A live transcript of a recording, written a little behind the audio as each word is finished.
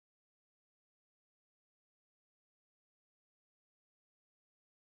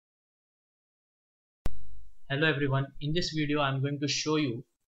Hello everyone, in this video I am going to show you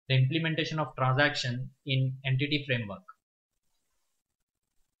the implementation of transaction in Entity Framework.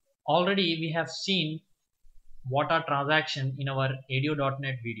 Already we have seen what are transaction in our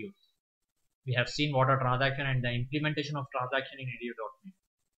ADO.NET videos. We have seen what are transaction and the implementation of transaction in ADO.NET.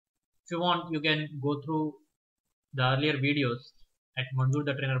 If you want, you can go through the earlier videos at Manzoor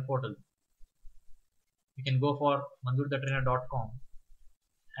the Trainer portal. You can go for manzoorthetrainer.com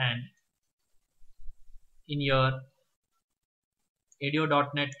and in your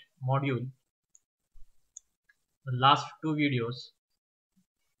ADO.NET module, the last two videos,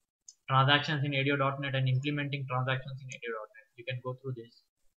 transactions in ADO.NET and implementing transactions in ADO.NET, you can go through this.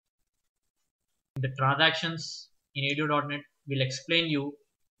 The transactions in ADO.NET will explain you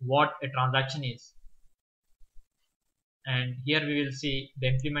what a transaction is, and here we will see the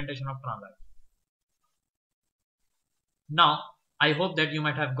implementation of transaction. Now I hope that you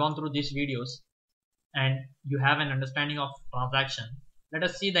might have gone through these videos and you have an understanding of transaction. Let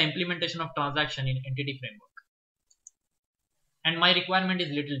us see the implementation of transaction in Entity Framework. And my requirement is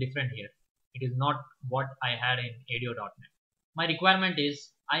little different here. It is not what I had in ADO.NET. My requirement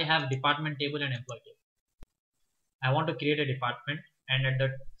is I have department table and employee table. I want to create a department, and at the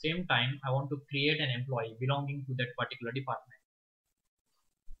same time I want to create an employee belonging to that particular department.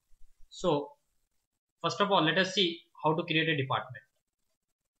 So first of all, let us see how to create a department.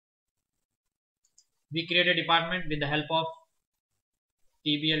 We create a department with the help of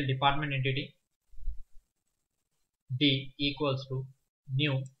TBL department entity. D equals to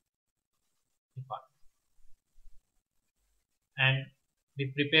new department, and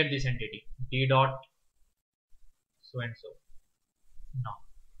we prepare this entity D dot so and so. Now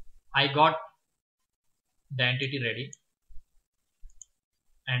I got the entity ready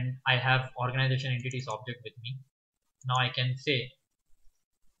and I have organization entities object with me. Now I can say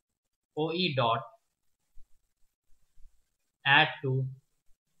OE dot add to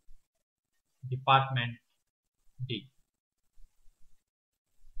department D.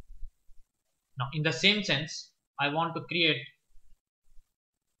 Now in the same sense, I want to create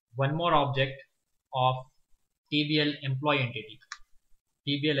one more object of TBL employee entity.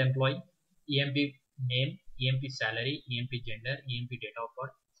 TBL employee, EMP name, EMP salary, EMP gender, EMP date of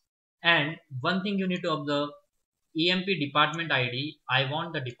birth. And one thing you need to observe, EMP department ID, I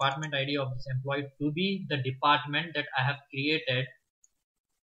want the department ID of this employee to be the department that I have created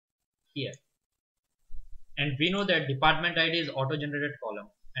here. And we know that department ID is auto-generated column.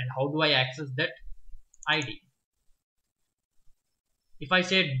 And how do I access that ID? If I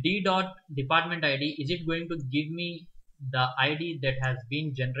say D dot department ID, is it going to give me the ID that has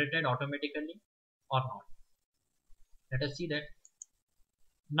been generated automatically or not? Let us see that.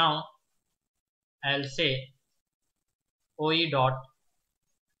 Now I'll say OE dot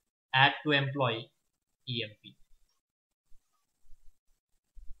add to employee EMP,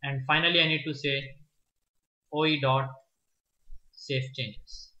 and finally I need to say OE dot save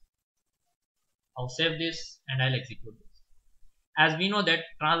changes. I'll save this and I'll execute this. As we know that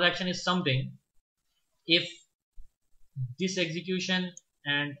transaction is something, if this execution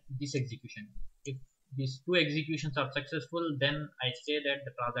and this execution, if these two executions are successful, then I say that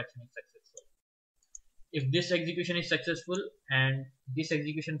the transaction is successful. If this execution is successful and this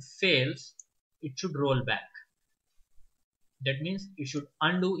execution fails, it should roll back. That means it should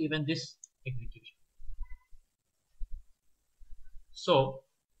undo even this execution. So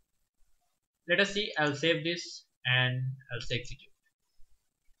let us see, I'll save this and I'll say execute.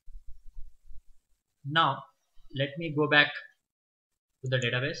 Now let me go back to the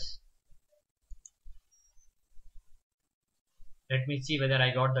database. Let me see whether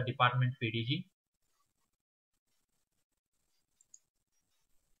I got the department PDG.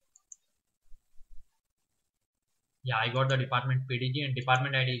 Yeah, I got the department PDG and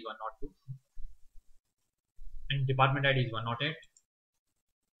department ID is 102 and department ID is 108.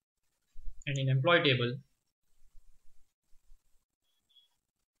 And in employee table,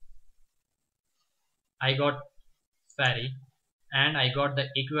 I got Fari and I got the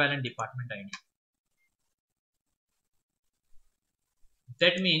equivalent department ID.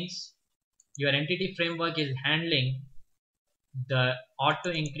 That means your entity framework is handling the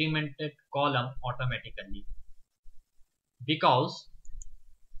auto incremented column automatically, because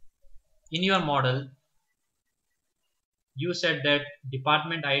in your model you said that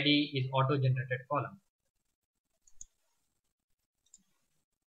department ID is auto generated column.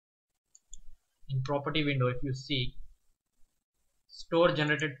 In property window, if you see, store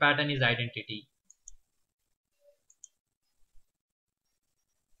generated pattern is identity.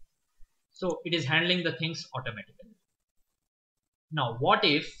 So it is handling the things automatically. Now what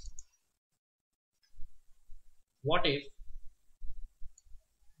if what if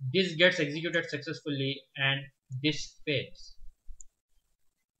this gets executed successfully and this fails?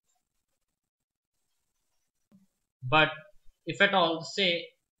 But if at all, say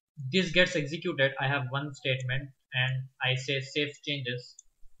this gets executed, I have one statement and I say save changes,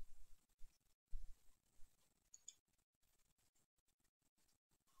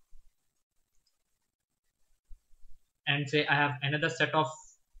 and say I have another set of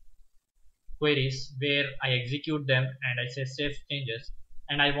queries where I execute them and I say save changes,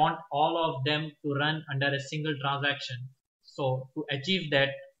 and I want all of them to run under a single transaction. So to achieve that,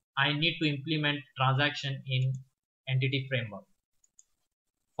 I need to implement transaction in entity framework.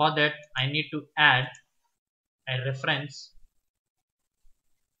 For that, I need to add a reference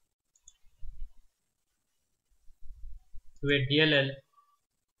to a DLL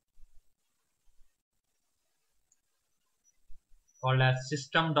called as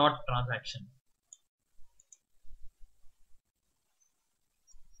system.transaction.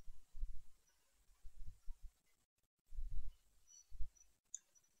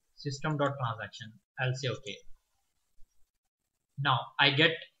 System.transaction. I'll say okay. Now I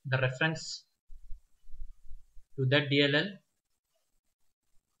get the reference to that DLL.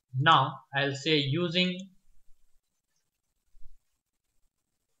 Now I'll say using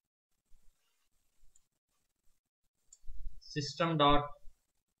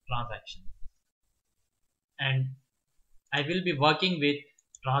system.transaction, and I will be working with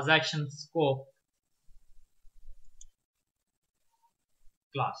transaction scope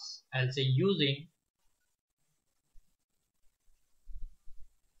class. I'll say using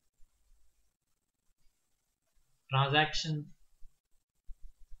transaction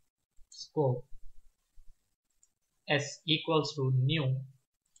scope s equals to new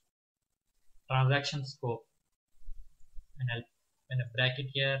transaction scope, and I'll put a bracket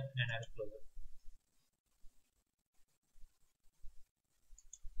here and I'll close it.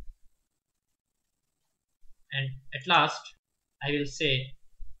 And at last I will say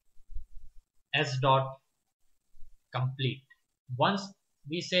s dot complete. Once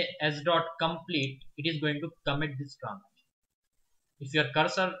we say s dot complete, it is going to commit this transaction. If your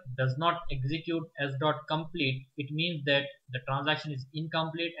cursor does not execute s dot complete, it means that the transaction is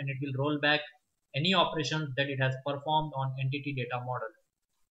incomplete and it will roll back any operations that it has performed on entity data model.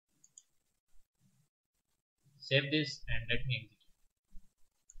 Save this and let me execute.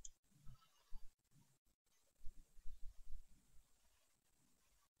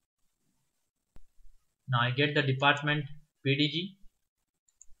 Now I get the department PDG,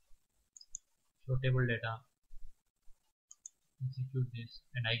 show table data, execute this,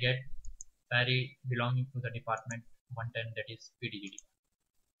 and I get query belonging to the department 110, that is PDG.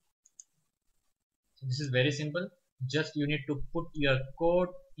 So this is very simple. Just you need to put your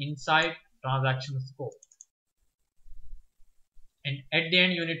code inside transaction scope, and at the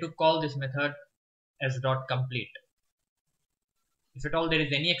end you need to call this method s.complete. If at all there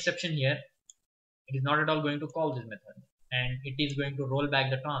is any exception here, it is not at all going to call this method and it is going to roll back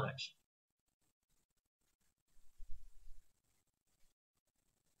the transaction.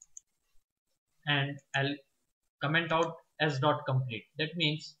 And I'll comment out s.complete. That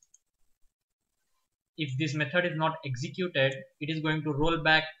means if this method is not executed, it is going to roll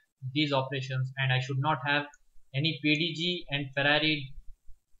back these operations and I should not have any PDG and Ferrari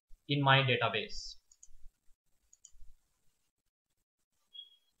in my database.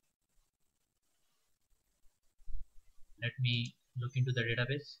 Let me look into the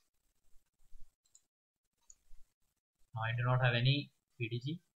database. Now I do not have any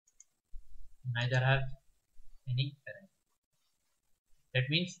PDG, neither have any Ferrari. That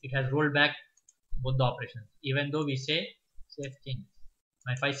means it has rolled back both the operations, even though we say save changes.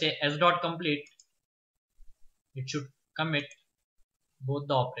 Now if I say s.complete, it should commit both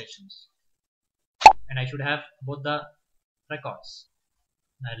the operations and I should have both the records.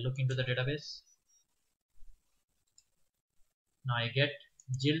 Now I'll look into the database. Now I get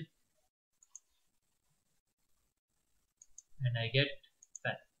Jill and I get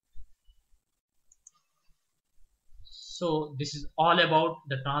Pat. So this is all about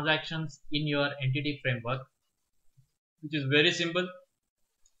the transactions in your entity framework, which is very simple.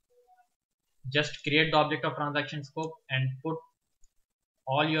 Just create the object of transaction scope and put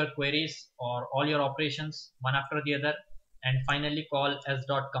all your queries or all your operations one after the other, and finally call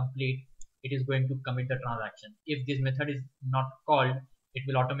s.complete. It is going to commit the transaction. If this method is not called, it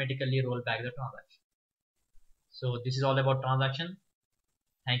will automatically roll back the transaction. So this is all about transaction.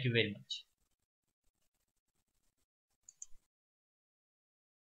 Thank you very much.